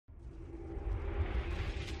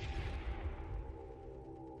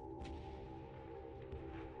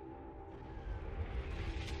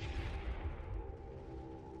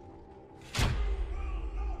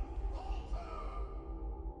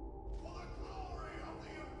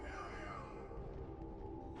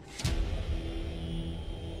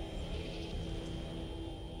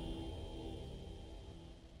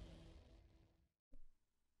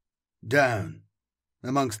Down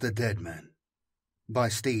Amongst the Dead Men by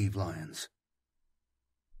Steve Lyons.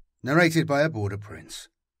 Narrated by a Border Prince.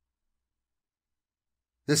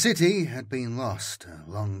 The city had been lost a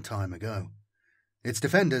long time ago. Its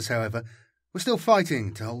defenders, however, were still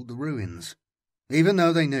fighting to hold the ruins, even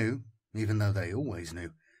though they always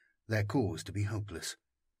knew, their cause to be hopeless.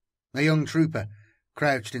 A young trooper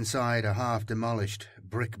crouched inside a half-demolished,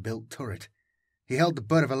 brick-built turret. He held the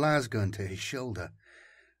butt of a lasgun to his shoulder.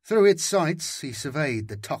 Through its sights he surveyed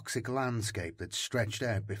the toxic landscape that stretched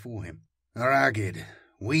out before him. A ragged,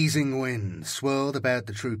 wheezing wind swirled about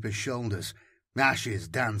the trooper's shoulders, ashes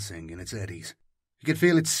dancing in its eddies. He could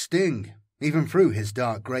feel its sting, even through his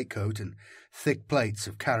dark greatcoat and thick plates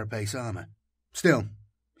of carapace armour. Still,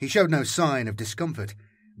 he showed no sign of discomfort,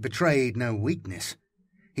 betrayed no weakness.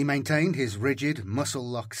 He maintained his rigid,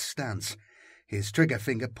 muscle-locked stance, his trigger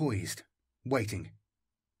finger poised, waiting.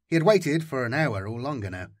 He had waited for an hour or longer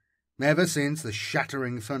now, ever since the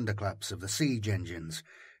shattering thunderclaps of the siege engines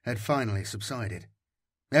had finally subsided,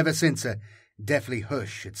 ever since a deathly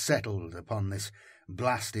hush had settled upon this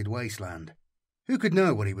blasted wasteland. Who could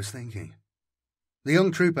know what he was thinking? The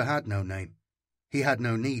young trooper had no name. He had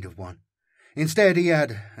no need of one. Instead, he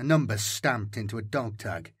had a number stamped into a dog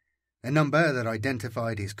tag, a number that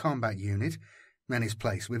identified his combat unit and his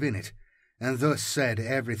place within it, and thus said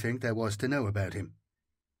everything there was to know about him.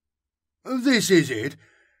 "This is it.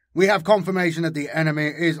 We have confirmation that the enemy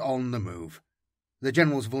is on the move." The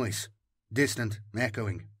general's voice, distant,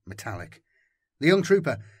 echoing, metallic. The young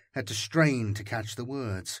trooper had to strain to catch the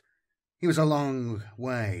words. He was a long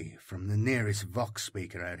way from the nearest vox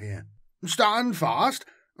speaker out here. "Stand fast.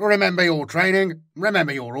 Remember your training.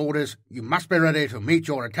 Remember your orders. You must be ready to meet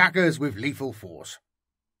your attackers with lethal force."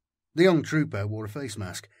 The young trooper wore a face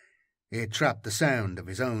mask. It trapped the sound of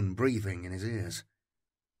his own breathing in his ears.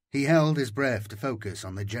 He held his breath to focus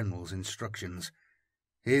on the general's instructions.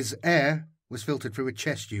 His air was filtered through a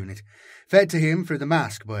chest unit, fed to him through the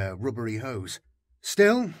mask by a rubbery hose.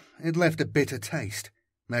 Still, it left a bitter taste,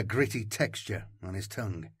 a gritty texture on his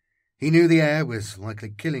tongue. He knew the air was likely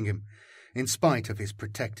killing him, in spite of his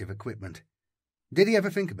protective equipment. Did he ever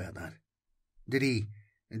think about that? Did he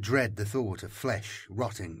dread the thought of flesh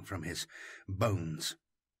rotting from his bones,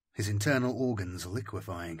 his internal organs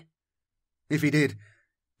liquefying? If he did,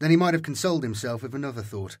 then he might have consoled himself with another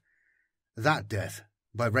thought. That death,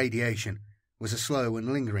 by radiation, was a slow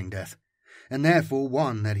and lingering death, and therefore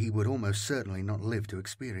one that he would almost certainly not live to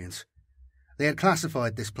experience. They had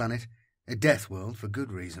classified this planet a death world for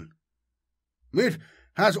good reason. "It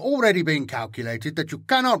has already been calculated that you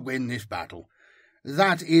cannot win this battle.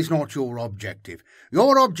 That is not your objective.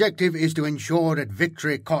 Your objective is to ensure that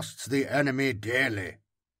victory costs the enemy dearly.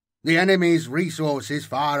 The enemy's resources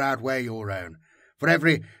far outweigh your own. For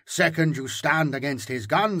every second you stand against his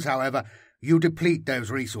guns, however, you deplete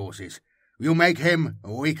those resources. You make him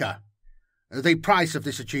weaker. The price of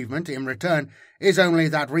this achievement, in return, is only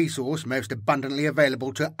that resource most abundantly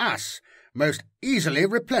available to us, most easily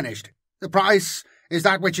replenished. The price is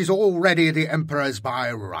that which is already the Emperor's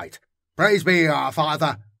by right. Praise be our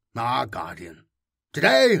Father, our Guardian.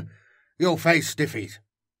 Today you'll face defeat,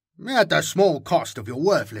 at the small cost of your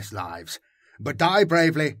worthless lives. But die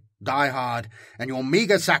bravely, die hard, and your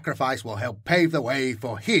meagre sacrifice will help pave the way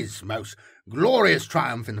for his most glorious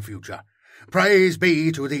triumph in the future. Praise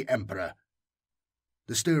be to the Emperor."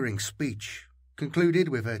 The stirring speech concluded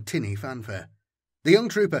with a tinny fanfare. The young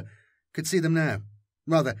trooper could see them now.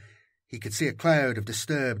 Rather, he could see a cloud of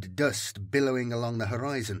disturbed dust billowing along the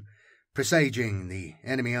horizon, presaging the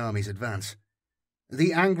enemy army's advance.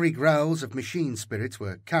 The angry growls of machine spirits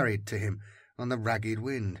were carried to him on the ragged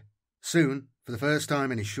wind. Soon, for the first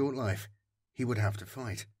time in his short life, he would have to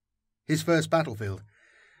fight. His first battlefield,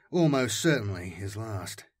 almost certainly his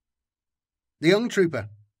last. The young trooper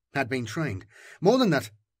had been trained. More than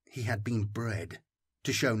that, he had been bred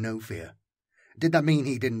to show no fear. Did that mean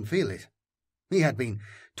he didn't feel it? He had been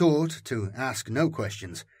taught to ask no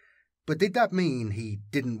questions. But did that mean he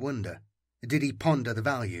didn't wonder? Did he ponder the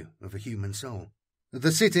value of a human soul?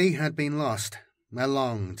 The city had been lost a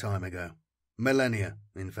long time ago. Millennia,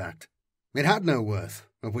 in fact. It had no worth,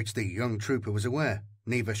 of which the young trooper was aware,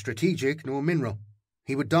 neither strategic nor mineral.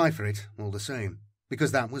 He would die for it, all the same,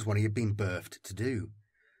 because that was what he had been birthed to do.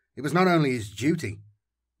 It was not only his duty,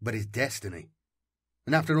 but his destiny.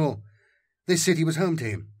 And after all, this city was home to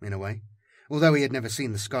him, in a way, although he had never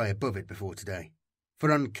seen the sky above it before today.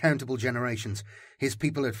 For uncountable generations, his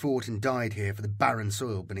people had fought and died here for the barren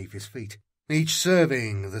soil beneath his feet, each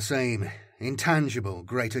serving the same intangible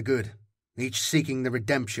greater good, each seeking the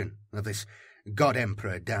redemption of this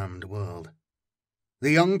God-Emperor-damned world.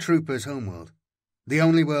 The young trooper's homeworld, The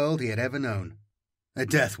only world he had ever known. A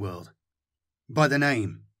death world. By the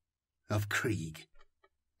name of Krieg.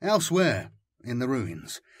 Elsewhere, in the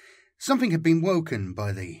ruins, something had been woken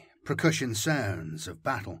by the percussion sounds of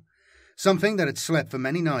battle. Something that had slept for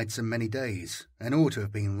many nights and many days, and ought to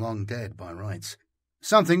have been long dead by rights.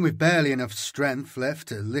 Something with barely enough strength left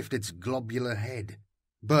to lift its globular head.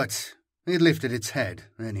 But it lifted its head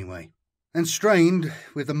anyway, and strained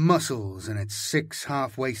with the muscles in its 6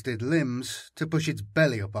 half-wasted limbs to push its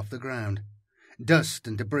belly up off the ground. Dust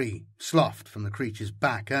and debris sloughed from the creature's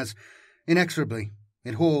back as, inexorably,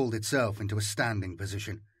 it hauled itself into a standing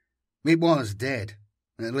position. It was dead,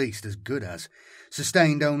 at least as good as,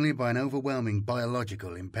 sustained only by an overwhelming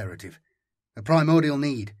biological imperative, a primordial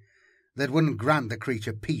need that wouldn't grant the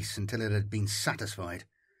creature peace until it had been satisfied,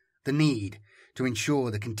 the need to ensure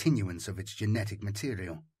the continuance of its genetic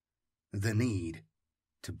material, the need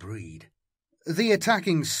to breed. The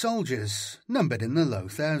attacking soldiers numbered in the low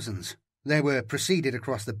thousands. They were preceded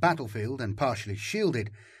across the battlefield and partially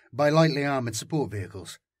shielded by lightly armoured support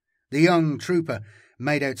vehicles. The young trooper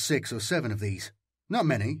made out 6 or 7 of these. Not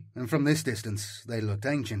many, and from this distance they looked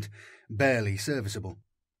ancient, barely serviceable.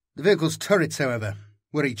 The vehicle's turrets, however,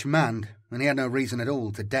 were each manned, and he had no reason at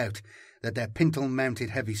all to doubt that their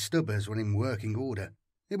pintle-mounted heavy stubbers were in working order.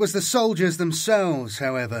 It was the soldiers themselves,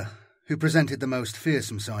 however, who presented the most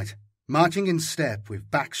fearsome sight, marching in step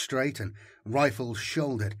with backs straight and rifles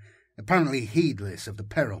shouldered, apparently heedless of the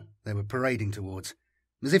peril they were parading towards,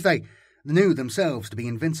 as if they knew themselves to be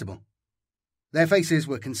invincible. Their faces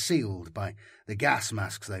were concealed by the gas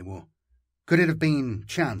masks they wore. Could it have been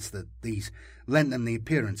chance that these lent them the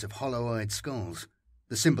appearance of hollow-eyed skulls,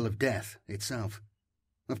 the symbol of death itself?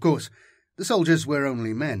 Of course, the soldiers were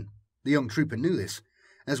only men. The young trooper knew this,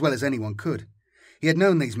 as well as anyone could. He had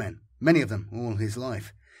known these men, many of them, all his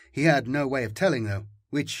life. He had no way of telling, though,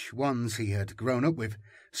 which ones he had grown up with,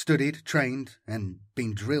 studied, trained, and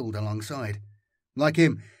been drilled alongside. Like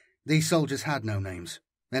him, these soldiers had no names,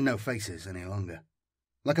 and no faces any longer.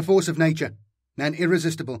 Like a force of nature, an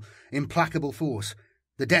irresistible, implacable force,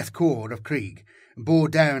 the death Korp of Krieg bore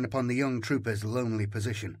down upon the young trooper's lonely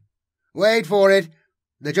position. "Wait for it,"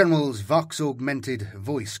 the general's vox-augmented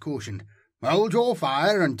voice cautioned. "Hold your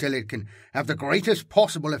fire until it can have the greatest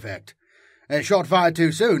possible effect. A shot fired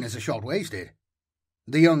too soon is a shot wasted."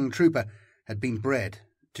 The young trooper had been bred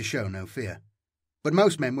to show no fear, but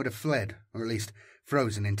most men would have fled, or at least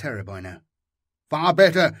frozen in terror by now. "Far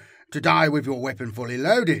better to die with your weapon fully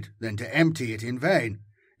loaded than to empty it in vain.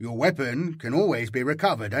 Your weapon can always be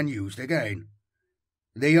recovered and used again."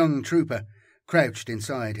 The young trooper crouched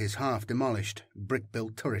inside his half-demolished,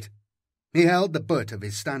 brick-built turret. He held the butt of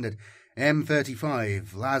his standard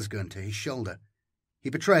M35 lasgun to his shoulder. He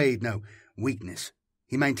betrayed no weakness.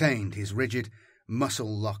 He maintained his rigid,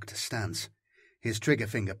 muscle-locked stance, his trigger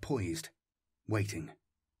finger poised, waiting.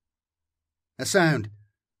 A sound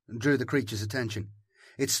drew the creature's attention.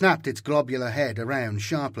 It snapped its globular head around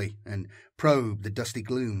sharply and probed the dusty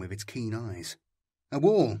gloom with its keen eyes. A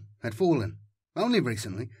wall had fallen, only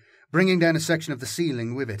recently, bringing down a section of the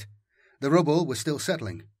ceiling with it. The rubble was still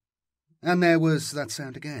settling. And there was that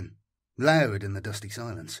sound again, loud in the dusty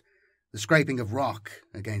silence, the scraping of rock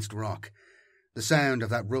against rock, the sound of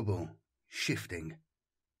that rubble shifting.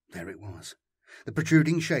 There it was, the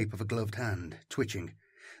protruding shape of a gloved hand, twitching.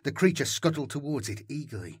 The creature scuttled towards it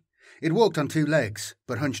eagerly. It walked on 2 legs,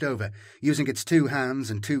 but hunched over, using its 2 hands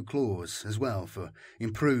and 2 claws as well for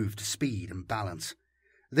improved speed and balance.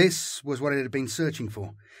 This was what it had been searching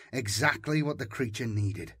for, exactly what the creature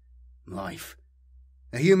needed. Life.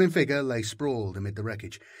 A human figure lay sprawled amid the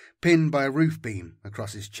wreckage, pinned by a roof beam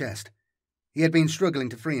across his chest. He had been struggling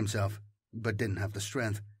to free himself, but didn't have the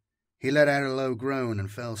strength. He let out a low groan and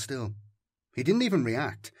fell still. He didn't even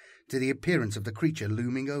react to the appearance of the creature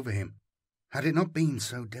looming over him. Had it not been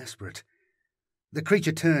so desperate? The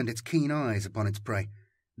creature turned its keen eyes upon its prey.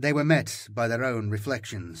 They were met by their own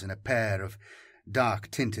reflections in a pair of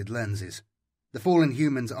dark-tinted lenses. The fallen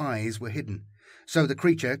human's eyes were hidden, so the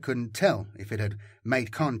creature couldn't tell if it had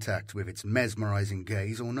made contact with its mesmerizing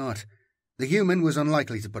gaze or not. The human was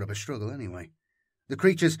unlikely to put up a struggle anyway. The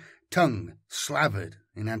creature's tongue slavered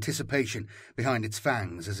in anticipation behind its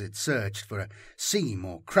fangs as it searched for a seam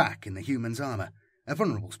or crack in the human's armor, a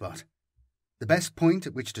vulnerable spot. The best point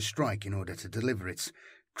at which to strike in order to deliver its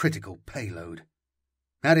critical payload.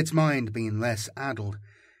 Had its mind been less addled,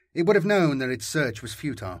 it would have known that its search was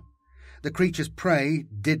futile. The creature's prey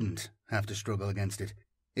didn't have to struggle against it.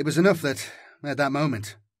 It was enough that, at that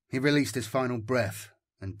moment, he released his final breath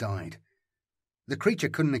and died. The creature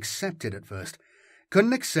couldn't accept it at first,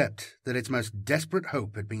 couldn't accept that its most desperate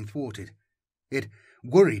hope had been thwarted. It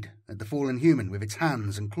worried at the fallen human with its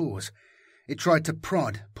hands and claws. It tried to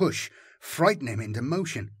prod, push, frighten him into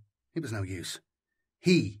motion. It was no use.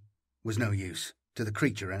 He was no use to the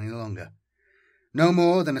creature any longer. No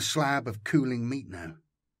more than a slab of cooling meat now.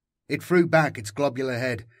 It threw back its globular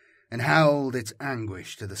head and howled its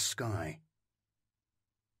anguish to the sky.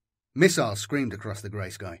 Missiles screamed across the grey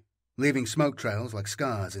sky, leaving smoke trails like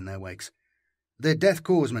scars in their wakes. The Death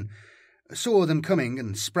Corpsmen saw them coming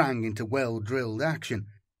and sprang into well-drilled action.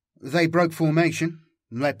 They broke formation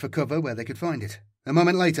and leapt for cover where they could find it. A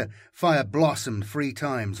moment later, fire blossomed 3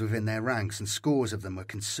 times within their ranks and scores of them were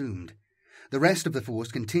consumed. The rest of the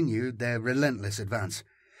force continued their relentless advance.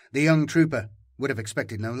 The young trooper would have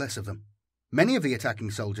expected no less of them. Many of the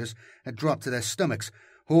attacking soldiers had dropped to their stomachs,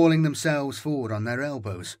 hauling themselves forward on their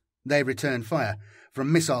elbows. They returned fire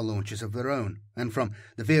from missile launchers of their own and from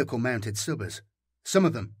the vehicle-mounted subbers. Some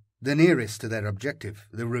of them, the nearest to their objective,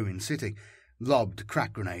 the ruined city, lobbed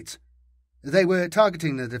crack grenades. They were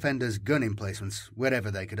targeting the defenders' gun emplacements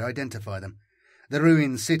wherever they could identify them. The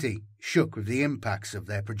ruined city shook with the impacts of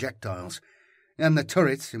their projectiles, and the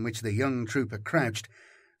turret in which the young trooper crouched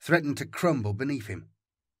threatened to crumble beneath him.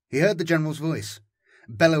 He heard the general's voice,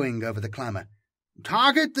 bellowing over the clamour.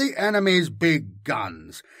 "Target the enemy's big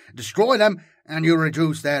guns. Destroy them, and you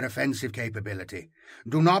reduce their offensive capability.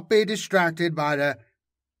 Do not be distracted by the—"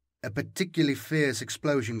 A particularly fierce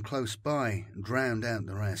explosion close by drowned out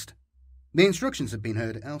the rest. The instructions had been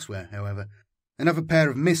heard elsewhere, however. Another pair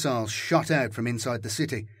of missiles shot out from inside the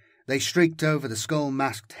city. They streaked over the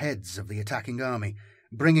skull-masked heads of the attacking army.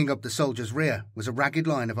 Bringing up the soldiers' rear was a ragged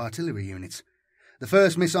line of artillery units. The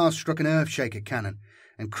first missile struck an earth-shaker cannon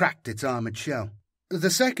and cracked its armoured shell.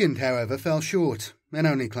 The second, however, fell short and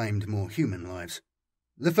only claimed more human lives.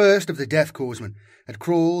 The first of the Death Corpsmen had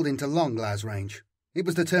crawled into long-glass range. It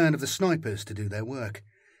was the turn of the snipers to do their work.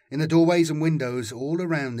 In the doorways and windows all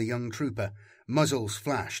around the young trooper, muzzles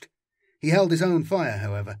flashed. He held his own fire,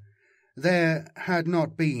 however. There had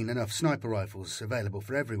not been enough sniper rifles available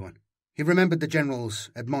for everyone. He remembered the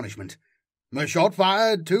general's admonishment. "A shot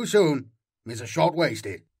fired too soon is a shot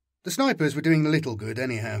wasted." The snipers were doing little good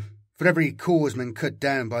anyhow. For every corpsman cut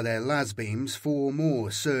down by their las beams, 4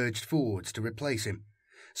 more surged forwards to replace him.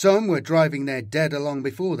 Some were driving their dead along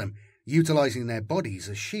before them, utilising their bodies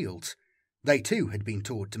as shields. They too had been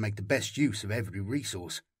taught to make the best use of every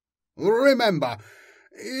resource. "Remember,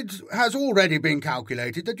 it has already been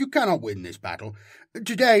calculated that you cannot win this battle.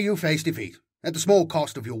 Today you face defeat, at the small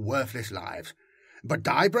cost of your worthless lives. But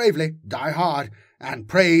die bravely, die hard, and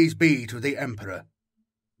praise be to the Emperor."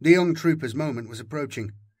 The young trooper's moment was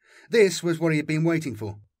approaching. This was what he had been waiting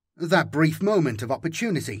for. That brief moment of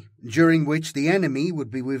opportunity, during which the enemy would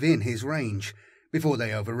be within his range, before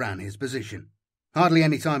they overran his position. Hardly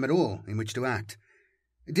any time at all in which to act.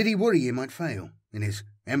 Did he worry he might fail in his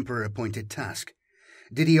Emperor-appointed task?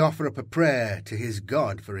 Did he offer up a prayer to his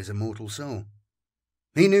God for his immortal soul?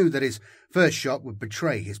 He knew that his first shot would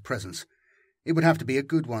betray his presence. It would have to be a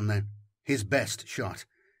good one, then. His best shot.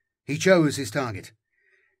 He chose his target.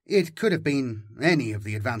 It could have been any of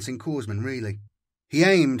the advancing corpsmen, really. He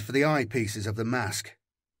aimed for the eyepieces of the mask.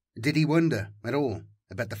 Did he wonder, at all,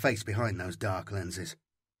 about the face behind those dark lenses?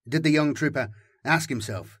 Did the young trooper ask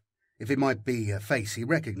himself if it might be a face he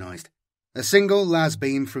recognised? A single las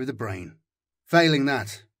beam through the brain. Failing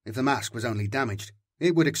that, if the mask was only damaged,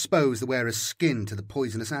 it would expose the wearer's skin to the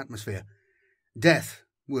poisonous atmosphere. Death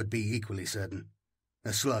would be equally certain.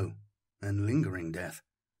 A slow and lingering death.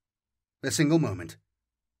 A single moment.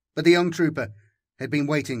 But the young trooper had been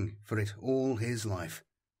waiting for it all his life.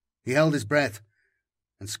 He held his breath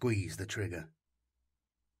and squeezed the trigger.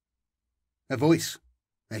 A voice,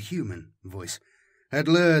 a human voice, had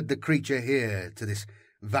lured the creature here to this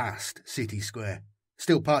vast city square,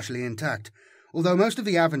 still partially intact, although most of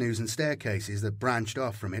the avenues and staircases that branched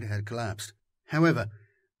off from it had collapsed. However,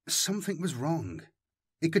 something was wrong.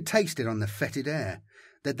 It could taste it on the fetid air,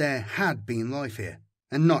 that there had been life here,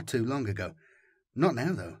 and not too long ago. Not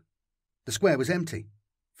now, though. The square was empty.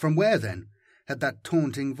 From where, then, had that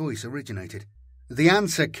taunting voice originated? The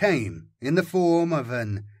answer came in the form of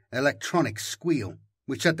an electronic squeal,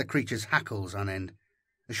 which set the creature's hackles on end.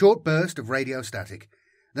 A short burst of radio static.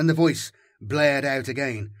 Then the voice blared out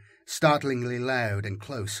again, startlingly loud and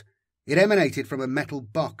close. It emanated from a metal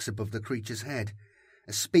box above the creature's head,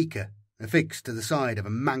 a speaker affixed to the side of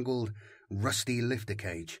a mangled, rusty lifter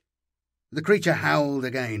cage. The creature howled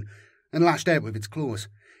again and lashed out with its claws.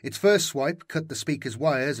 Its first swipe cut the speaker's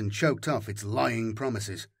wires and choked off its lying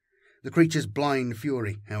promises. The creature's blind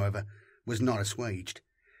fury, however, was not assuaged.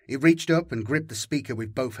 It reached up and gripped the speaker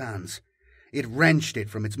with both hands. It wrenched it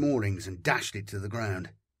from its moorings and dashed it to the ground.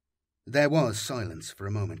 There was silence for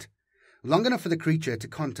a moment, long enough for the creature to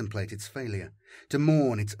contemplate its failure, to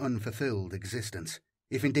mourn its unfulfilled existence,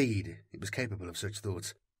 if indeed it was capable of such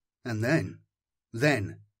thoughts. And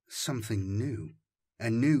then, something new, a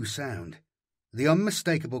new sound, the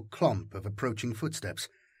unmistakable clomp of approaching footsteps,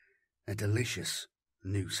 a delicious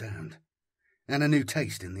new sound, and a new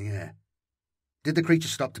taste in the air. Did the creature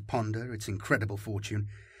stop to ponder its incredible fortune?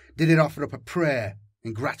 Did it offer up a prayer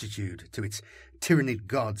in gratitude to its tyrannid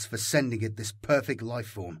gods for sending it this perfect life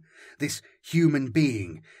form, this human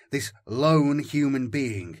being, this lone human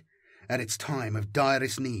being, at its time of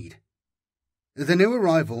direst need? The new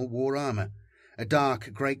arrival wore armour, a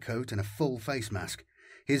dark greatcoat and a full face mask.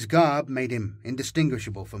 His garb made him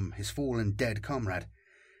indistinguishable from his fallen dead comrade.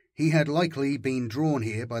 He had likely been drawn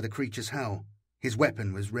here by the creature's howl. His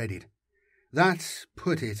weapon was readied. That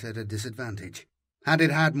put it at a disadvantage. Had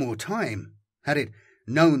it had more time, had it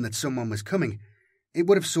known that someone was coming, it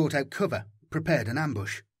would have sought out cover, prepared an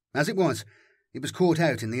ambush. As it was caught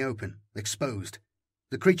out in the open, exposed.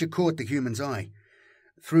 The creature caught the human's eye.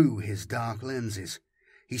 Through his dark lenses,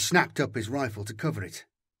 he snapped up his rifle to cover it,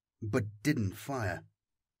 but didn't fire.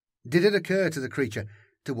 Did it occur to the creature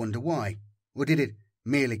to wonder why, or did it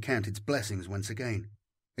merely count its blessings once again?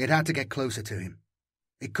 It had to get closer to him.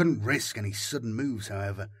 It couldn't risk any sudden moves,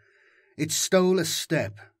 however. It stole a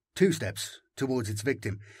step, 2 steps, towards its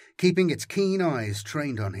victim, keeping its keen eyes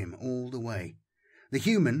trained on him all the way. The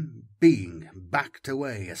human being backed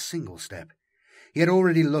away a single step. He had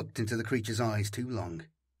already looked into the creature's eyes too long.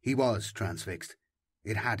 He was transfixed.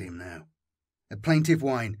 It had him now. A plaintive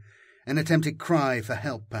whine, an attempted cry for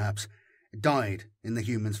help perhaps, died in the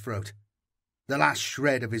human's throat. The last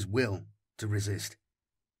shred of his will to resist.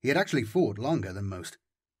 He had actually fought longer than most.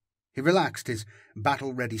 He relaxed his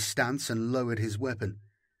battle-ready stance and lowered his weapon.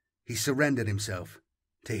 He surrendered himself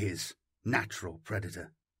to his natural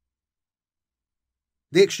predator.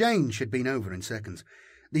 The exchange had been over in seconds.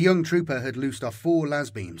 The young trooper had loosed off 4 las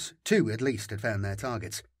beams. 2 at least had found their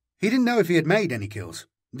targets. He didn't know if he had made any kills.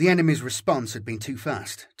 The enemy's response had been too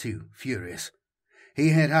fast, too furious. He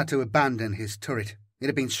had had to abandon his turret. It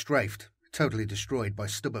had been strafed, totally destroyed by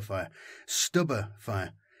stubber fire. Stubber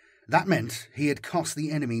fire. That meant he had cost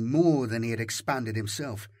the enemy more than he had expanded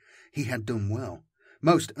himself. He had done well.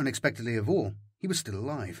 Most unexpectedly of all, he was still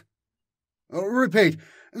alive. Repeat,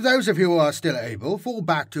 those of you who are still able, fall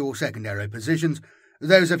back to your secondary positions.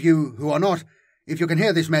 Those of you who are not, if you can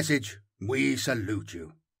hear this message, we salute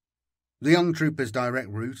you. The young trooper's direct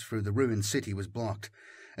route through the ruined city was blocked.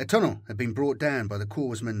 A tunnel had been brought down by the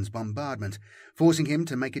corpsman's bombardment, forcing him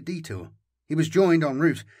to make a detour. He was joined en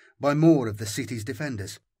route by more of the city's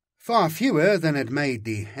defenders, far fewer than had made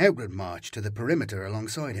the outward march to the perimeter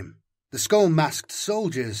alongside him. The skull-masked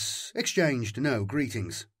soldiers exchanged no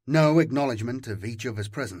greetings, no acknowledgement of each other's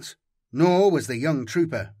presence. Nor was the young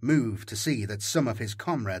trooper moved to see that some of his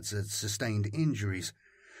comrades had sustained injuries.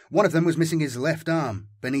 One of them was missing his left arm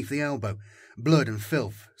beneath the elbow, blood and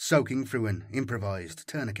filth soaking through an improvised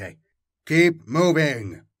tourniquet. Keep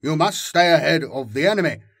moving. You must stay ahead of the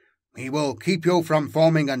enemy. He will keep you from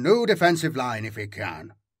forming a new defensive line if he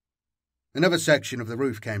can. Another section of the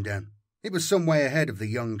roof came down. It was some way ahead of the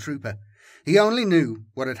young trooper. He only knew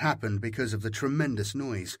what had happened because of the tremendous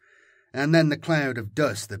noise, and then the cloud of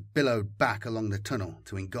dust that billowed back along the tunnel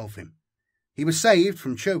to engulf him. He was saved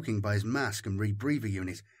from choking by his mask and rebreather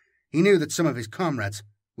unit. He knew that some of his comrades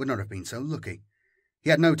would not have been so lucky. He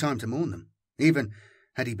had no time to mourn them, even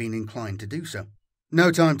had he been inclined to do so.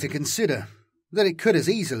 No time to consider that it could as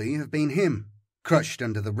easily have been him, crushed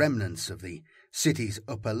under the remnants of the city's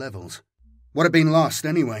upper levels. What had been lost,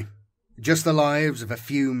 anyway? Just the lives of a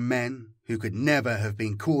few men who could never have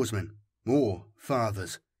been corpsmen or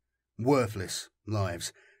fathers. Worthless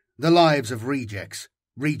lives. The lives of rejects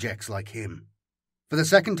like him. For the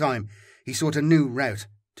second time, he sought a new route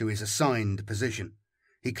to his assigned position.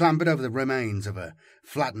 He clambered over the remains of a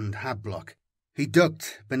flattened hab block. He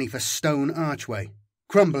ducked beneath a stone archway,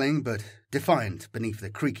 crumbling but defiant beneath the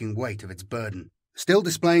creaking weight of its burden, still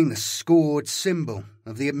displaying the scored symbol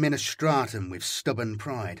of the administratum with stubborn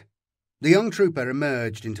pride. The young trooper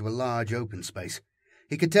emerged into a large open space.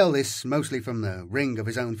 He could tell this mostly from the ring of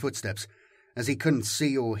his own footsteps, as he couldn't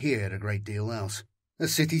see or hear a great deal else. A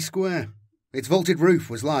city square. Its vaulted roof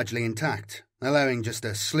was largely intact, allowing just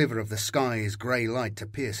a sliver of the sky's grey light to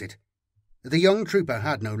pierce it. The young trooper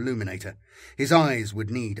had no illuminator. His eyes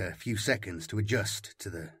would need a few seconds to adjust to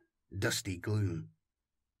the dusty gloom.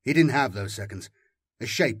 He didn't have those seconds. A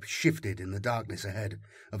shape shifted in the darkness ahead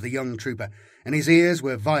of the young trooper, and his ears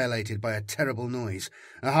were violated by a terrible noise,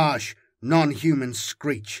 a harsh, non-human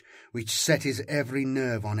screech which set his every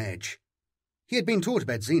nerve on edge. He had been taught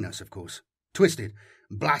about Xenos, of course. Twisted,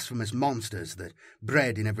 blasphemous monsters that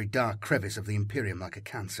bred in every dark crevice of the Imperium like a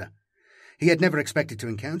cancer. He had never expected to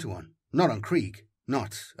encounter one. Not on Krieg.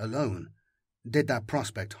 Not alone. Did that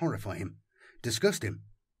prospect horrify him? Disgust him?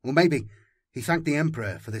 Or maybe he thanked the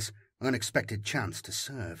Emperor for this unexpected chance to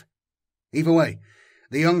serve. Either way,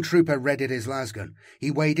 the young trooper readied his lasgun. He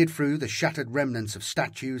waded through the shattered remnants of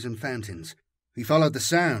statues and fountains. He followed the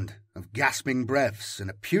sound of gasping breaths and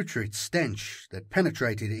a putrid stench that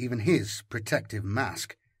penetrated even his protective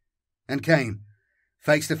mask, and came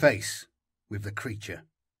face to face with the creature.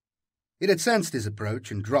 It had sensed his approach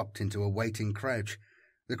and dropped into a waiting crouch.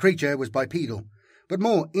 The creature was bipedal, but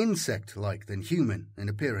more insect-like than human in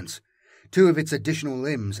appearance. 2 of its additional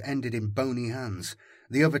limbs ended in bony hands,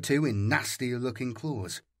 the other 2 in nasty-looking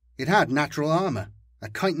claws. It had natural armour, a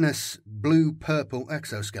chitinous blue-purple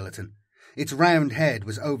exoskeleton. Its round head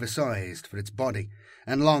was oversized for its body,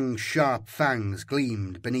 and long, sharp fangs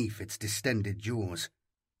gleamed beneath its distended jaws.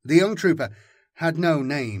 The young trooper had no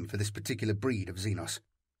name for this particular breed of Xenos.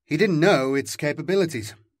 He didn't know its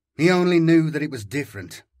capabilities. He only knew that it was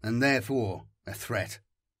different, and therefore a threat.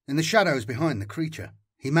 In the shadows behind the creature,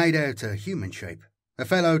 he made out a human shape, a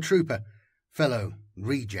fellow trooper, fellow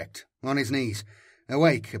reject, on his knees,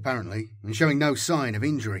 awake apparently, and showing no sign of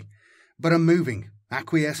injury, but unmoving,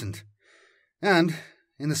 acquiescent. And,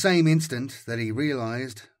 in the same instant that he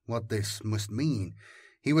realized what this must mean,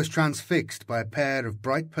 he was transfixed by a pair of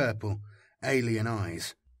bright purple, alien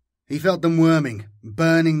eyes. He felt them worming,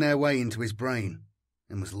 burning their way into his brain,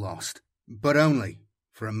 and was lost. But only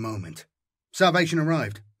for a moment. Salvation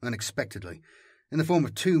arrived, unexpectedly, in the form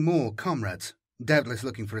of 2 more comrades, doubtless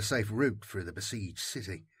looking for a safe route through the besieged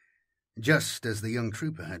city. Just as the young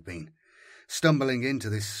trooper had been, stumbling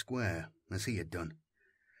into this square as he had done.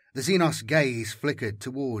 The Xenos gaze flickered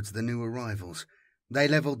towards the new arrivals. They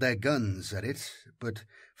levelled their guns at it, but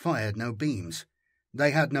fired no beams.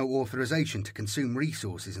 They had no authorization to consume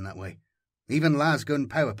resources in that way. Even lasgun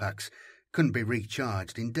power packs couldn't be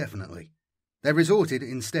recharged indefinitely. They resorted,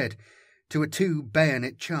 instead, to a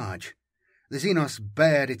 2-bayonet charge. The Xenos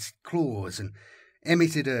bared its claws and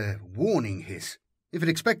emitted a warning hiss. If it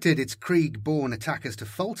expected its Krieg-born attackers to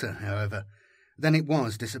falter, however, then it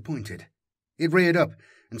was disappointed. It reared up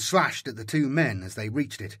and slashed at the 2 men as they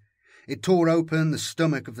reached it. It tore open the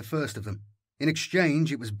stomach of the first of them. In exchange,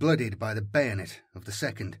 it was bloodied by the bayonet of the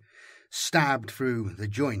second, stabbed through the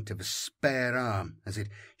joint of a spare arm as it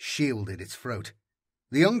shielded its throat.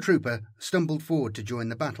 The young trooper stumbled forward to join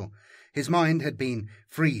the battle. His mind had been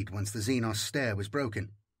freed once the Xenos stare was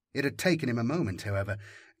broken. It had taken him a moment, however,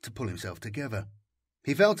 to pull himself together.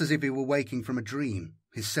 He felt as if he were waking from a dream,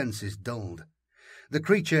 his senses dulled. The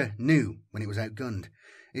creature knew when it was outgunned.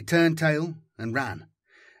 It turned tail and ran.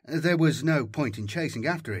 There was no point in chasing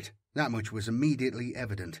after it. That much was immediately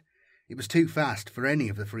evident. It was too fast for any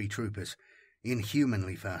of the 3 troopers,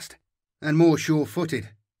 inhumanly fast, and more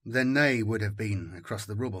sure-footed than they would have been across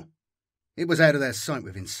the rubble. It was out of their sight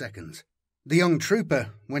within seconds. The young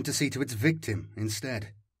trooper went to see to its victim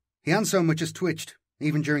instead. He hadn't so much as twitched,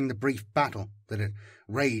 even during the brief battle that had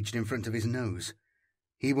raged in front of his nose.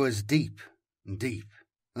 He was deep, deep,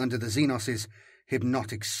 under the Xenos'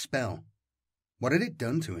 hypnotic spell. What had it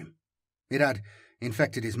done to him? It had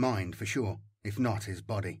infected his mind, for sure, if not his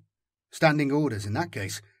body. Standing orders, in that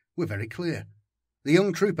case, were very clear. The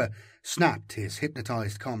young trooper snapped his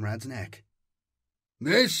hypnotized comrade's neck.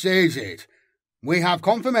 "This is it. We have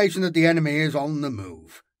confirmation that the enemy is on the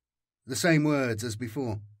move." The same words as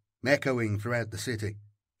before, echoing throughout the city.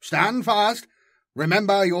 "Stand fast.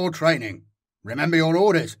 Remember your training. Remember your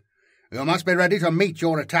orders. You must be ready to meet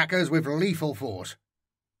your attackers with lethal force."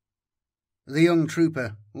 The young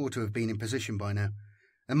trooper ought to have been in position by now,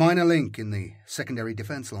 a minor link in the secondary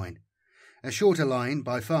defence line, a shorter line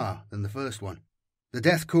by far than the first one. The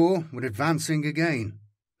Death Corps were advancing again.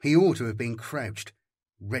 He ought to have been crouched,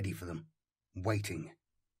 ready for them, waiting.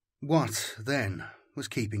 What, then, was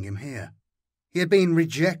keeping him here? He had been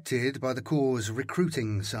rejected by the Corps'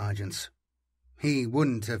 recruiting sergeants. He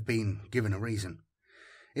wouldn't have been given a reason.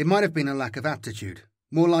 It might have been a lack of aptitude.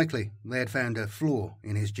 More likely, they had found a flaw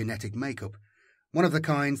in his genetic makeup, one of the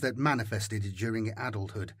kinds that manifested during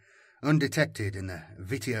adulthood, undetected in the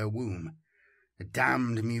Vitio womb. A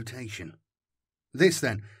damned mutation. This,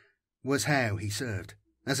 then, was how he served,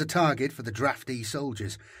 as a target for the drafty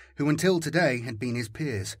soldiers, who until today had been his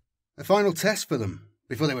peers. A final test for them,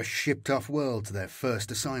 before they were shipped off-world to their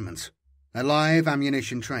first assignments. A live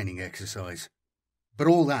ammunition training exercise. But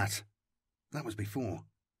all that was before.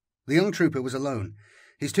 The young trooper was alone.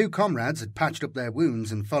 His 2 comrades had patched up their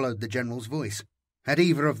wounds and followed the general's voice. Had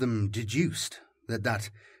either of them deduced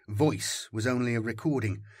that voice was only a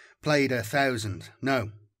recording, played 1,000,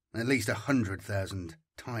 no, at least 100,000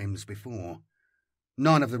 times before.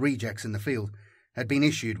 None of the rejects in the field had been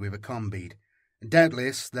issued with a comm bead.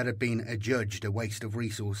 Doubtless that had been adjudged a waste of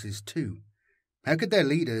resources too. How could their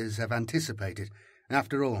leaders have anticipated,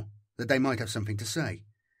 after all, that they might have something to say?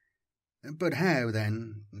 But how,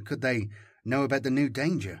 then, could they know about the new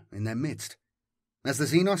danger in their midst? As the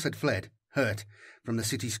Xenos had fled, hurt, from the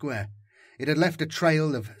city square, it had left a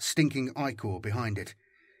trail of stinking ichor behind it.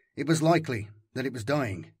 It was likely that it was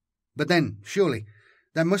dying. But then, surely,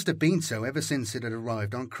 that must have been so ever since it had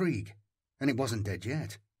arrived on Krieg, and it wasn't dead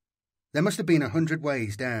yet. There must have been 100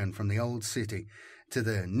 ways down from the old city to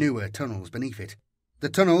the newer tunnels beneath it. The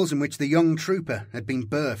tunnels in which the young trooper had been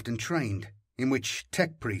birthed and trained, in which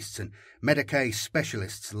tech priests and Medicae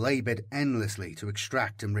specialists laboured endlessly to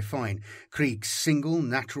extract and refine Krieg's single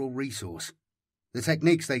natural resource. The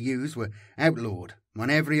techniques they used were outlawed on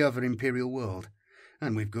every other imperial world,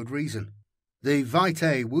 and with good reason. The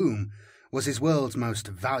Vitae womb was his world's most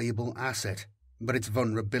valuable asset, but its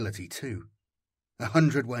vulnerability too.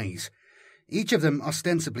 100 ways, each of them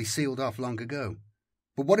ostensibly sealed off long ago.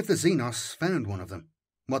 But what if the Xenos found one of them?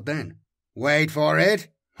 What then? Wait for it.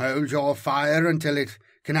 Hold your fire until it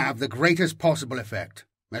can have the greatest possible effect.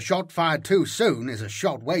 A shot fired too soon is a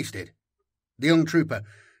shot wasted. The young trooper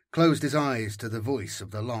closed his eyes to the voice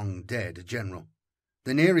of the long-dead general.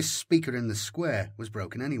 The nearest speaker in the square was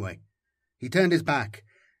broken anyway. He turned his back,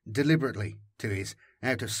 deliberately, to his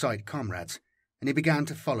out-of-sight comrades, and he began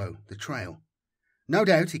to follow the trail. No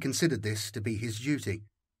doubt he considered this to be his duty.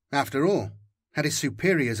 After all, had his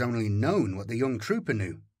superiors only known what the young trooper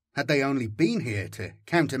knew, had they only been here to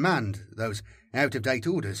countermand those out-of-date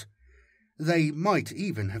orders, they might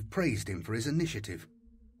even have praised him for his initiative.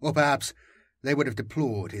 Or perhaps they would have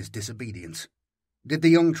deplored his disobedience. Did the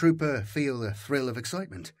young trooper feel a thrill of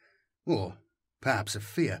excitement? Or perhaps of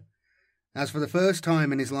fear? As for the first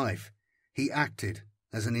time in his life, he acted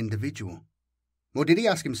as an individual. Or did he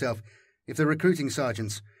ask himself if the recruiting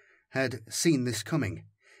sergeants had seen this coming,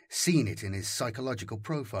 seen it in his psychological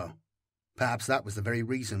profile? Perhaps that was the very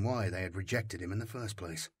reason why they had rejected him in the first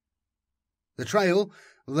place. The trail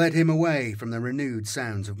led him away from the renewed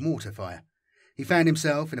sounds of mortar fire. He found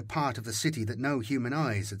himself in a part of the city that no human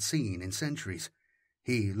eyes had seen in centuries.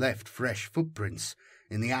 He left fresh footprints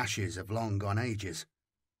in the ashes of long-gone ages.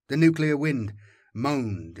 The nuclear wind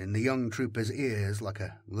moaned in the young trooper's ears like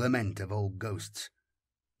a lament of old ghosts,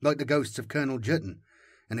 like the ghosts of Colonel Jutton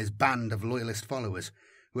and his band of loyalist followers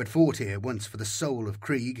who had fought here once for the soul of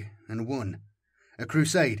Krieg and won. A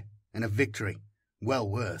crusade and a victory, well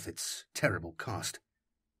worth its terrible cost.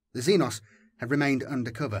 The Xenos had remained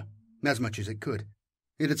undercover, as much as it could.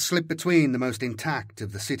 It had slipped between the most intact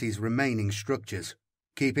of the city's remaining structures,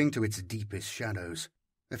 keeping to its deepest shadows.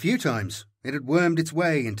 A few times it had wormed its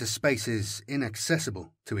way into spaces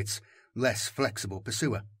inaccessible to its less flexible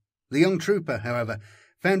pursuer. The young trooper, however,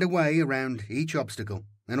 found a way around each obstacle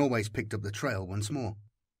and always picked up the trail once more.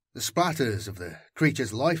 The splatters of the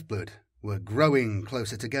creature's lifeblood were growing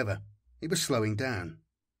closer together. It was slowing down,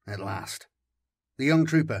 at last. The young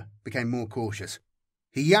trooper became more cautious.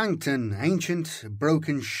 He yanked an ancient,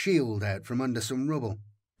 broken shield out from under some rubble,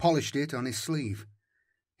 polished it on his sleeve.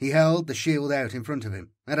 He held the shield out in front of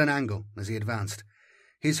him, at an angle, as he advanced.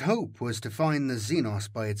 His hope was to find the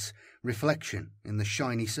Xenos by its reflection in the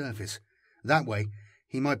shiny surface. That way,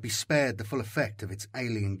 he might be spared the full effect of its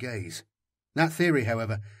alien gaze. That theory,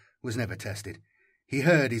 however, was never tested. He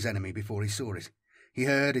heard his enemy before he saw it. He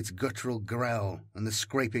heard its guttural growl and the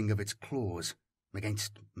scraping of its claws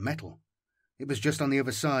against metal. It was just on the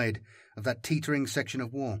other side of that teetering section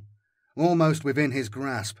of wall, almost within his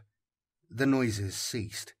grasp. The noises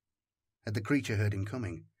ceased. Had the creature heard him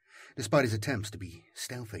coming, despite his attempts to be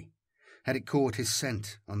stealthy? Had it caught his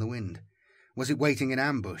scent on the wind? Was it waiting in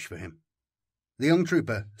ambush for him? The young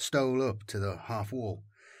trooper stole up to the half-wall.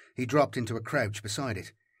 He dropped into a crouch beside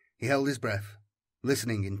it. He held his breath,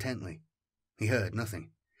 listening intently. He heard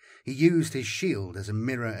nothing. He used his shield as a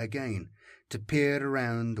mirror again to peer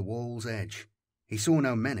around the wall's edge. He saw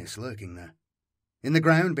no menace lurking there. In the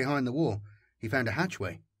ground behind the wall, he found a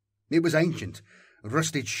hatchway. It was ancient,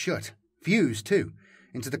 rusted shut, fused, too,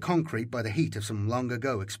 into the concrete by the heat of some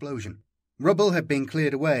long-ago explosion. Rubble had been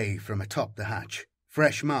cleared away from atop the hatch,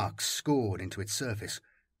 fresh marks scored into its surface.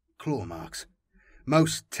 Claw marks.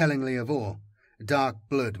 Most tellingly of all, dark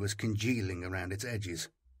blood was congealing around its edges.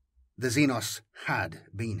 The Xenos had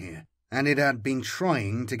been here, and it had been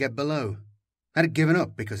trying to get below. Had it given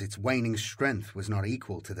up because its waning strength was not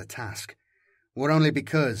equal to the task, or only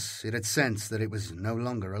because it had sensed that it was no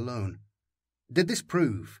longer alone? Did this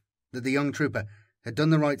prove that the young trooper had done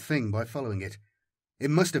the right thing by following it. It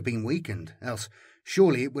must have been weakened, else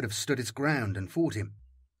surely it would have stood its ground and fought him.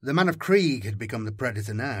 The man of Krieg had become the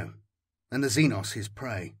predator now, and the Xenos his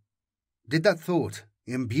prey. Did that thought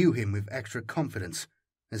imbue him with extra confidence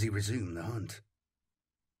as he resumed the hunt?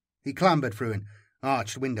 He clambered through an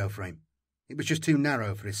arched window frame. It was just too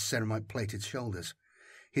narrow for his ceramite-plated shoulders.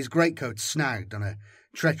 His greatcoat snagged on a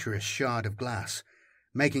treacherous shard of glass,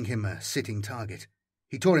 making him a sitting target.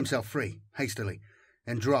 He tore himself free, hastily,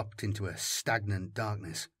 and dropped into a stagnant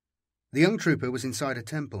darkness. The young trooper was inside a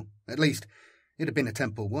temple. At least, it had been a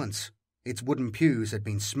temple once. Its wooden pews had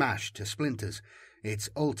been smashed to splinters, its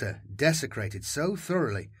altar desecrated so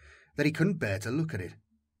thoroughly that he couldn't bear to look at it,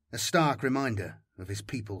 a stark reminder of his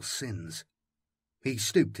people's sins. He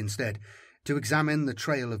stooped instead to examine the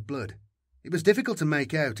trail of blood. It was difficult to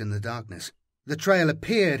make out in the darkness. The trail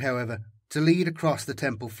appeared, however, to lead across the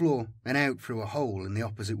temple floor and out through a hole in the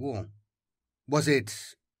opposite wall. Was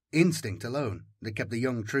it instinct alone that kept the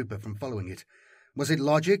young trooper from following it? Was it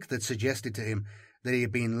logic that suggested to him that he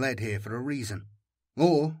had been led here for a reason?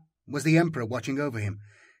 Or was the Emperor watching over him,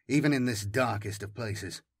 even in this darkest of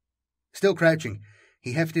places? Still crouching,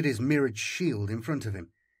 he hefted his mirrored shield in front of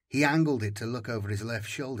him. He angled it to look over his left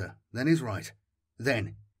shoulder, then his right.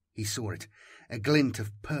 Then he saw it, a glint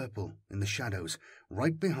of purple in the shadows,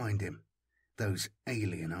 right behind him. Those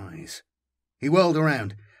alien eyes. He whirled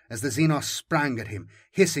around as the Xenos sprang at him,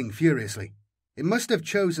 hissing furiously. It must have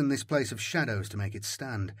chosen this place of shadows to make it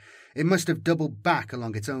stand. It must have doubled back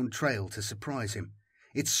along its own trail to surprise him.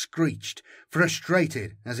 It screeched,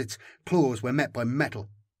 frustrated as its claws were met by metal,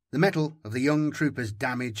 the metal of the young trooper's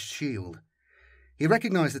damaged shield. He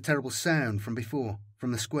recognized the terrible sound from before,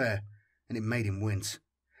 from the square, and it made him wince.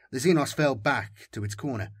 The Xenos fell back to its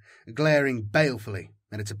corner, glaring balefully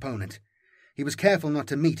at its opponent. He was careful not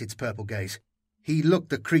to meet its purple gaze. He looked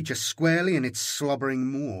the creature squarely in its slobbering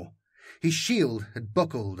maw. His shield had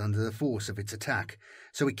buckled under the force of its attack,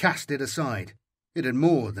 so he cast it aside. It had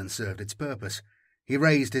more than served its purpose. He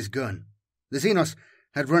raised his gun. The Xenos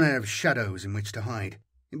had run out of shadows in which to hide.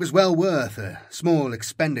 It was well worth a small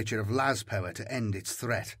expenditure of las power to end its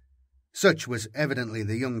threat. Such was evidently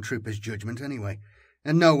the young trooper's judgment anyway,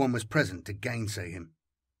 and no one was present to gainsay him.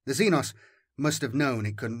 The Xenos must have known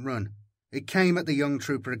it couldn't run. It came at the young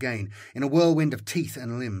trooper again, in a whirlwind of teeth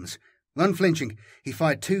and limbs. Unflinching, he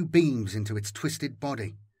fired 2 beams into its twisted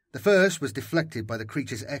body. The first was deflected by the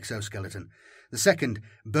creature's exoskeleton. The second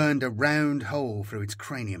burned a round hole through its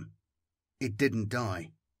cranium. It didn't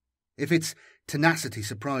die. If its tenacity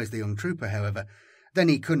surprised the young trooper, however, then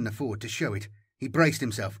he couldn't afford to show it. He braced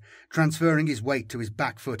himself, transferring his weight to his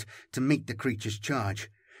back foot to meet the creature's charge.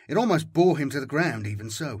 It almost bore him to the ground, even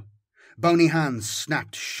so. Bony hands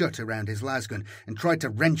snapped shut around his lasgun and tried to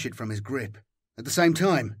wrench it from his grip. At the same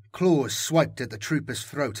time, claws swiped at the trooper's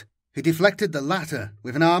throat. He deflected the latter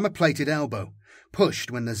with an armor-plated elbow,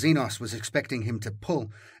 pushed when the Xenos was expecting him to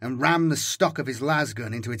pull, and rammed the stock of his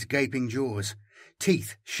lasgun into its gaping jaws.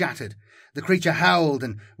 Teeth shattered. The creature howled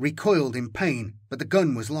and recoiled in pain, but the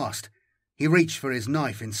gun was lost. He reached for his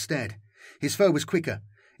knife instead. His foe was quicker.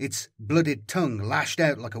 Its blooded tongue lashed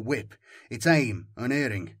out like a whip, its aim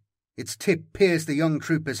unerring. Its tip pierced the young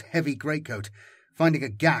trooper's heavy greatcoat, finding a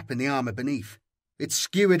gap in the armour beneath. It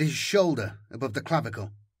skewered his shoulder above the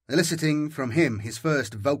clavicle, eliciting from him his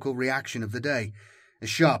first vocal reaction of the day, a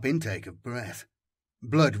sharp intake of breath.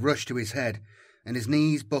 Blood rushed to his head, and his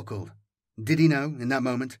knees buckled. Did he know, in that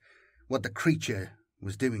moment, what the creature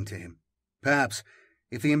was doing to him? Perhaps,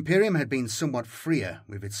 if the Imperium had been somewhat freer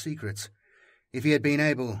with its secrets, if he had been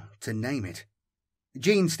able to name it.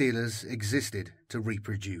 Gene stealers existed to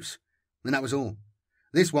reproduce, and that was all.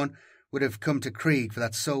 This one would have come to Krieg for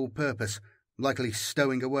that sole purpose, likely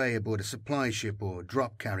stowing away aboard a supply ship or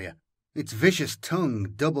drop carrier. Its vicious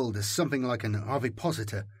tongue doubled as something like an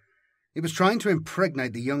ovipositor. It was trying to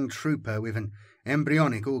impregnate the young trooper with an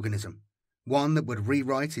embryonic organism, one that would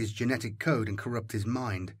rewrite his genetic code and corrupt his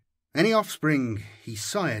mind. Any offspring he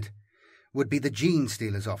sired would be the gene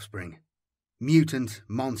stealer's offspring. Mutant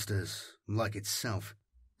monsters like itself.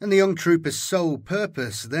 And the young trooper's sole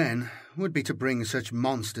purpose, then, would be to bring such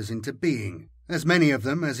monsters into being, as many of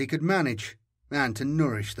them as he could manage, and to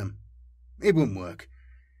nourish them. It wouldn't work.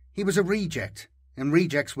 He was a reject, and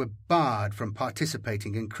rejects were barred from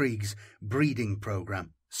participating in Krieg's breeding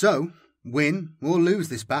program. So, win or lose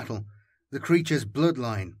this battle, the creature's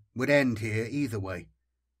bloodline would end here either way.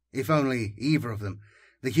 If only either of them,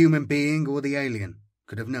 the human being or the alien,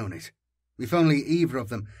 could have known it. If only either of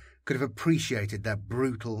them could have appreciated that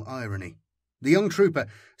brutal irony. The young trooper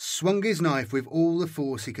swung his knife with all the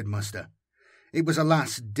force he could muster. It was a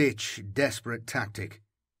last-ditch, desperate tactic.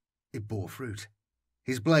 It bore fruit.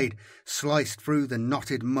 His blade sliced through the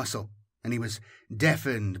knotted muscle, and he was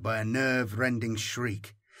deafened by a nerve-rending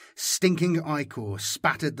shriek. Stinking ichor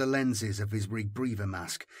spattered the lenses of his rebreather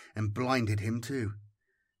mask and blinded him too.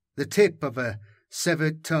 The tip of a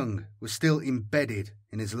severed tongue was still embedded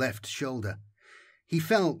in his left shoulder. He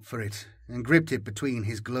felt for it and gripped it between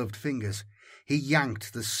his gloved fingers. He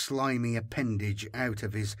yanked the slimy appendage out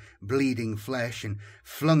of his bleeding flesh and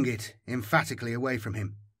flung it emphatically away from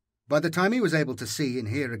him. By the time he was able to see and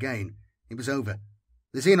hear again, it was over.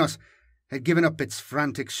 The Xenos had given up its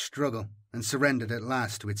frantic struggle and surrendered at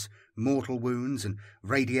last to its mortal wounds and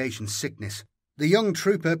radiation sickness. The young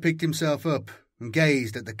trooper picked himself up and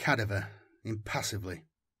gazed at the cadaver impassively.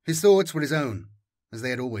 His thoughts were his own, as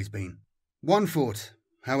they had always been. One thought,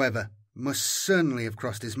 however, must certainly have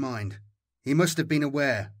crossed his mind. He must have been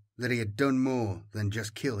aware that he had done more than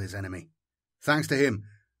just kill his enemy. Thanks to him,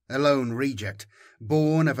 a lone reject,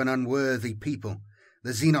 born of an unworthy people,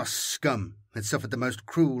 the Xenos scum had suffered the most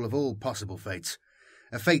cruel of all possible fates,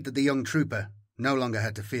 a fate that the young trooper no longer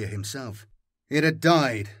had to fear himself. It had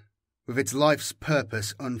died, with its life's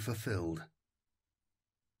purpose unfulfilled.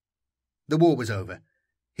 The war was over.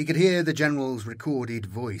 He could hear the general's recorded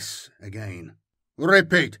voice again.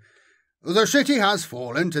 "Repeat. The city has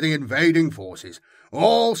fallen to the invading forces.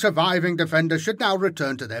 All surviving defenders should now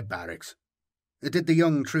return to their barracks." Did the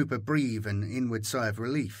young trooper breathe an inward sigh of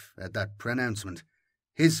relief at that pronouncement?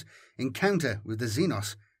 His encounter with the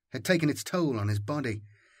Xenos had taken its toll on his body.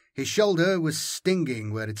 His shoulder was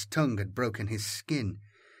stinging where its tongue had broken his skin.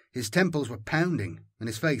 His temples were pounding, and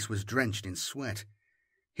his face was drenched in sweat.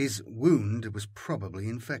 His wound was probably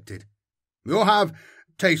infected. "You have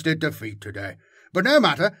tasted defeat today. But no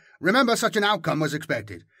matter, remember such an outcome was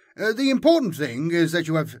expected. The important thing is that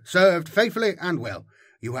you have served faithfully and well.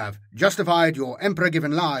 You have justified your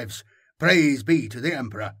Emperor-given lives. Praise be to the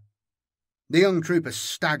Emperor." The young trooper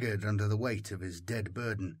staggered under the weight of his dead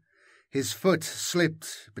burden. His foot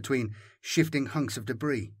slipped between shifting hunks of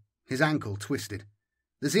debris. His ankle twisted.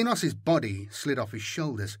 The Xenos's body slid off his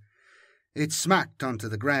shoulders. It smacked onto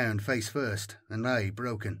the ground face first and lay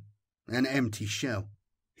broken, an empty shell.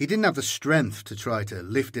 He didn't have the strength to try to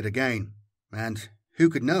lift it again, and who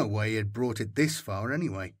could know why he had brought it this far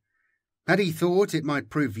anyway? Had he thought it might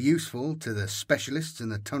prove useful to the specialists in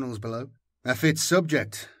the tunnels below? A fit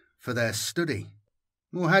subject for their study?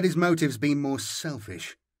 Or had his motives been more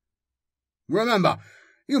selfish? "Remember,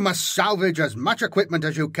 you must salvage as much equipment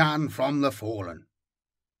as you can from the fallen."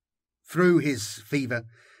 Through his fever,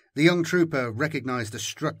 the young trooper recognized a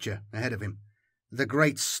structure ahead of him. The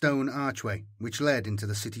great stone archway which led into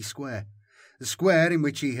the city square, the square in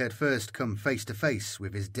which he had first come face to face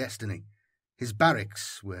with his destiny. His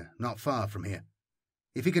barracks were not far from here.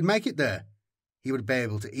 If he could make it there, he would be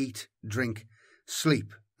able to eat, drink,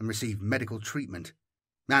 sleep, and receive medical treatment,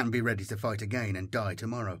 and be ready to fight again and die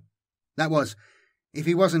tomorrow. That was, if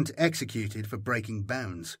he wasn't executed for breaking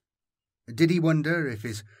bounds. Did he wonder if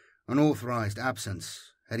his unauthorized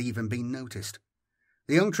absence had even been noticed?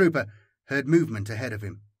 The young trooper heard movement ahead of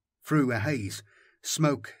him, through a haze,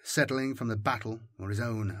 smoke settling from the battle or his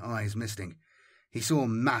own eyes misting. He saw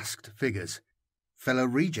masked figures. Fellow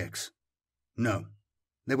rejects? No,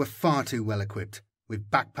 they were far too well equipped,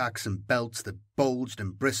 with backpacks and belts that bulged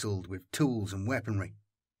and bristled with tools and weaponry.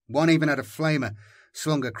 One even had a flamer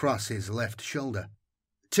slung across his left shoulder.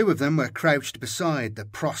 Two of them were crouched beside the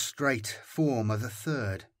prostrate form of the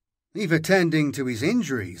third, either tending to his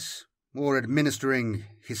injuries or administering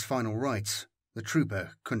his final rites. The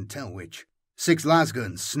trooper couldn't tell which. 6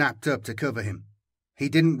 lasguns snapped up to cover him. He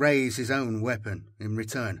didn't raise his own weapon in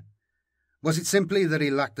return. Was it simply that he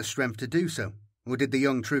lacked the strength to do so, or did the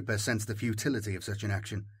young trooper sense the futility of such an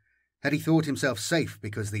action? Had he thought himself safe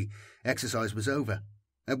because the exercise was over?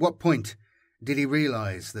 At what point did he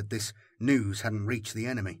realize that this news hadn't reached the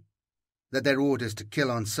enemy? That their orders to kill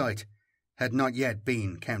on sight had not yet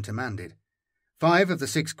been countermanded? 5 of the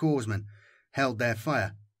 6 corpsmen held their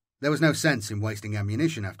fire. There was no sense in wasting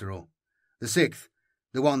ammunition, after all. The 6th,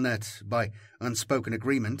 the one that, by unspoken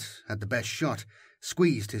agreement, had the best shot,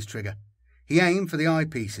 squeezed his trigger. He aimed for the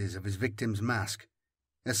eyepieces of his victim's mask.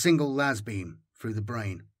 A single lasbeam through the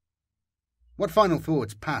brain. What final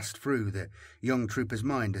thoughts passed through the young trooper's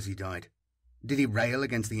mind as he died? Did he rail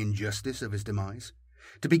against the injustice of his demise?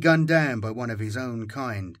 To be gunned down by one of his own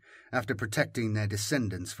kind after protecting their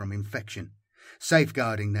descendants from infection,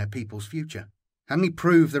 safeguarding their people's future? Hadn't he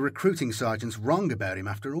proved the recruiting sergeants wrong about him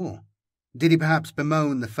after all? Did he perhaps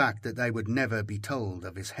bemoan the fact that they would never be told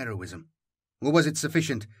of his heroism? Or was it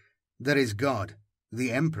sufficient that his god,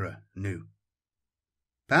 the Emperor, knew?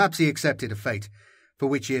 Perhaps he accepted a fate for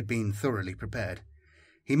which he had been thoroughly prepared.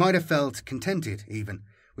 He might have felt contented, even,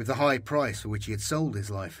 with the high price for which he had sold his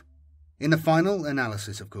life. In the final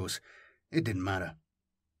analysis, of course, it didn't matter.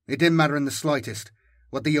 It didn't matter in the slightest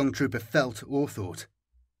what the young trooper felt or thought.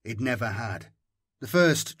 It never had. The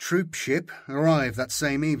first troop ship arrived that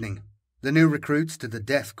same evening. The new recruits to the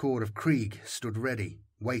death Korp of Krieg stood ready,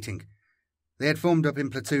 waiting. They had formed up in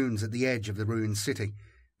platoons at the edge of the ruined city,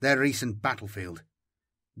 their recent battlefield.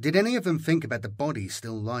 Did any of them think about the bodies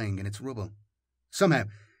still lying in its rubble? Somehow,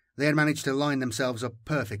 they had managed to line themselves up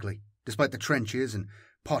perfectly, despite the trenches and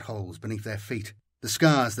potholes beneath their feet, the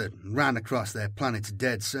scars that ran across their planet's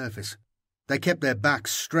dead surface. They kept their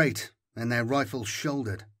backs straight and their rifles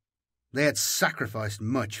shouldered. They had sacrificed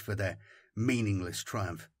much for their meaningless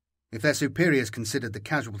triumph. If their superiors considered the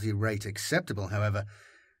casualty rate acceptable, however,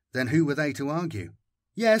 then who were they to argue?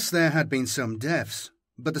 Yes, there had been some deaths,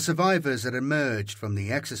 but the survivors had emerged from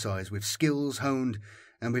the exercise with skills honed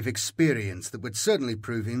and with experience that would certainly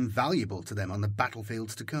prove invaluable to them on the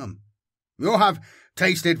battlefields to come. You have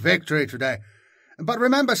tasted victory today, but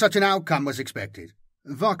remember such an outcome was expected.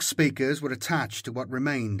 Vox speakers were attached to what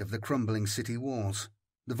remained of the crumbling city walls.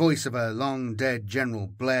 The voice of a long-dead general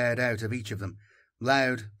blared out of each of them,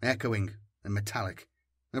 loud, echoing, and metallic.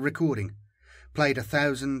 A recording, played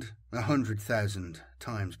 1,000, 100,000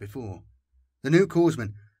 times before. The new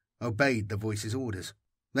corpsmen obeyed the voice's orders.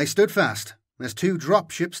 They stood fast as two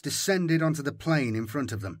dropships descended onto the plain in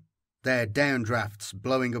front of them, their downdrafts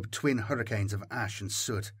blowing up twin hurricanes of ash and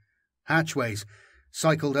soot. Hatchways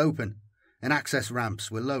cycled open, and access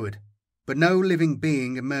ramps were lowered, but no living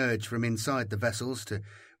being emerged from inside the vessels to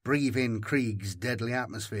breathe in Krieg's deadly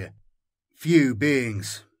atmosphere. Few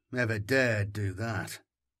beings ever dared do that.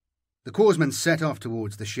 The corpsmen set off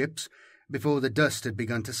towards the ships before the dust had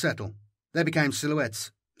begun to settle. They became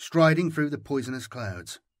silhouettes, striding through the poisonous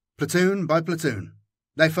clouds. Platoon by platoon,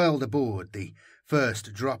 they filed aboard the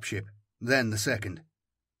first dropship, then the second.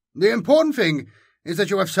 The important thing is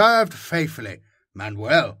that you have served faithfully and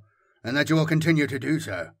well, and that you will continue to do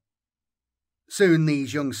so. Soon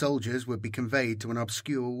these young soldiers would be conveyed to an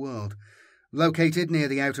obscure world, located near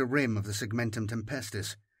the outer rim of the Segmentum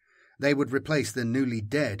Tempestus. They would replace the newly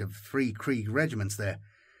dead of 3 Krieg regiments there,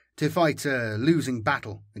 to fight a losing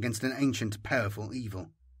battle against an ancient, powerful evil.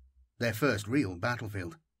 Their first real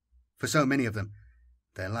battlefield. For so many of them,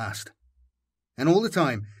 their last. And all the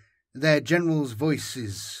time, their generals'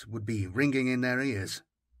 voices would be ringing in their ears.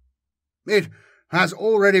 It has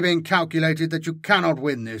already been calculated that you cannot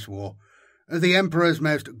win this war. The Emperor's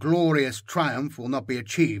most glorious triumph will not be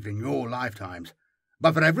achieved in your lifetimes.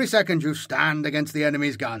 But for every second you stand against the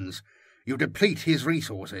enemy's guns, you deplete his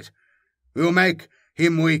resources. You make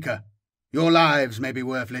him weaker. Your lives may be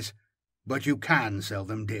worthless, but you can sell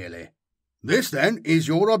them dearly. This, then, is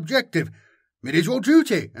your objective. It is your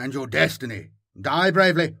duty and your destiny. Die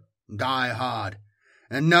bravely, die hard,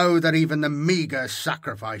 and know that even the meagre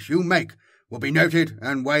sacrifice you make will be noted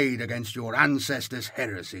and weighed against your ancestors'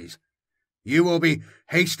 heresies. You will be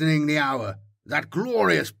hastening the hour, that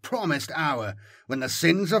glorious promised hour, when the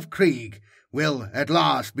sins of Krieg will at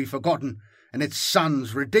last be forgotten and its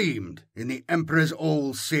sons redeemed in the Emperor's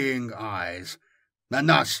all-seeing eyes. And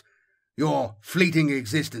thus your fleeting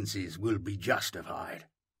existences will be justified.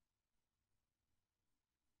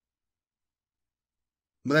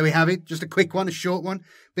 Well, there we have it. Just a quick one, a short one,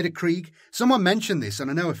 bit of Krieg. Someone mentioned this,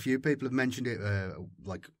 and I know a few people have mentioned it,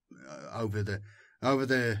 over the.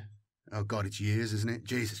 Oh God, it's years, isn't it?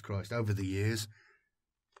 Jesus Christ, over the years.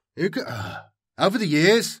 Over the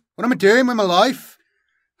years. What am I doing with my life?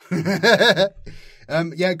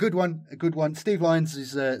 Yeah, good one, a good one. Steve Lyons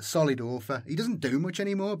is a solid author. He doesn't do much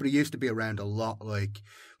anymore, but he used to be around a lot,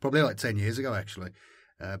 probably 10 years ago, actually.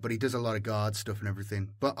 But he does a lot of guard stuff and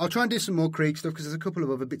everything. But I'll try and do some more Krieg stuff because there's a couple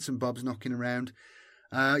of other bits and bobs knocking around.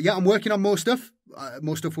 Yeah, I'm working on more stuff.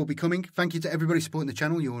 More stuff will be coming. Thank you to everybody supporting the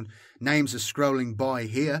channel. Your names are scrolling by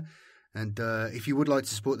here. And if you would like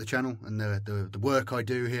to support the channel and the work I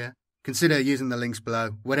do here, consider using the links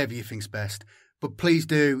below, whatever you think's best. But please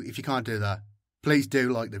do, if you can't do that, please do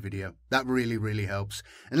like the video. That really, really helps.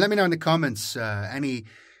 And let me know in the comments any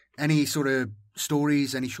sort of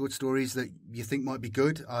stories, any short stories that you think might be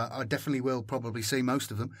good. I definitely will probably see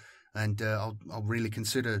most of them, and I'll really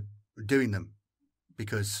consider doing them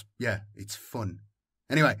because, yeah, it's fun.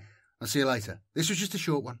 Anyway, I'll see you later. This was just a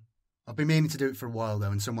short one. I've been meaning to do it for a while, though,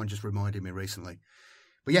 and someone just reminded me recently.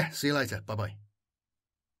 But yeah, see you later. Bye-bye.